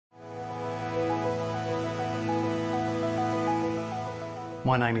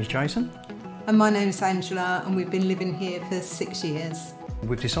My name is Jason. And my name is Angela, and we've been living here for 6 years.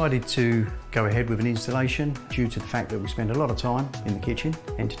 We've decided to go ahead with an installation due to the fact that we spend a lot of time in the kitchen,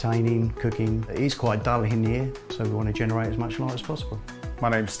 entertaining, cooking. It is quite dull in here, so we want to generate as much light as possible. My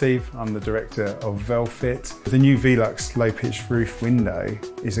name's Steve, I'm the director of VELFIT. The new VELUX low-pitch roof window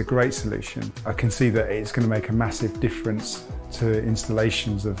is a great solution. I can see that it's going to make a massive difference to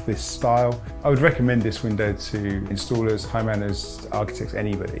installations of this style. I would recommend this window to installers, homeowners, architects,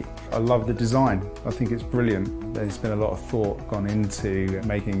 anybody. I love the design. I think it's brilliant. There's been a lot of thought gone into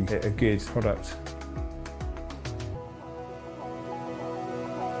making it a good product.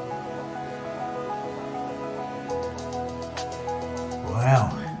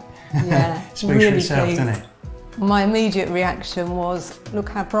 Wow. Yeah, Speaks for really itself, pleased. doesn't it? My immediate reaction was, look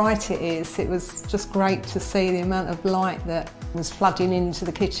how bright it is. It was just great to see the amount of light that was flooding into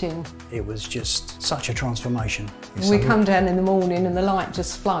the kitchen. It was just such a transformation. We come down in the morning and the light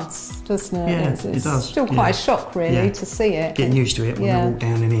just floods, doesn't it? Yeah, It's it does. still quite a shock, really, to see it. Getting used to it when we walk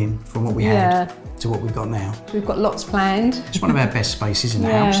down and in, from what we had to what we've got now. We've got lots planned. It's one of our best spaces in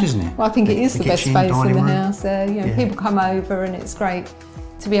the house, isn't it? Well, I think it is the best kitchen, space in dining the room. house. People come over and it's great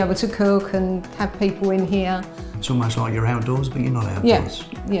to be able to cook and have people in here. It's almost like you're outdoors, but you're not outdoors.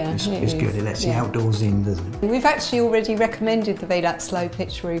 It's good. It lets the outdoors in, doesn't it? We've actually already recommended the VELUX low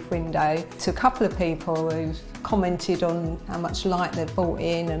pitch roof window to a couple of people who've commented on how much light they've brought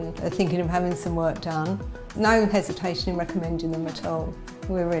in and are thinking of having some work done. No hesitation in recommending them at all.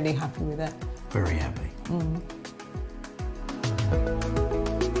 We're really happy with it. Very happy.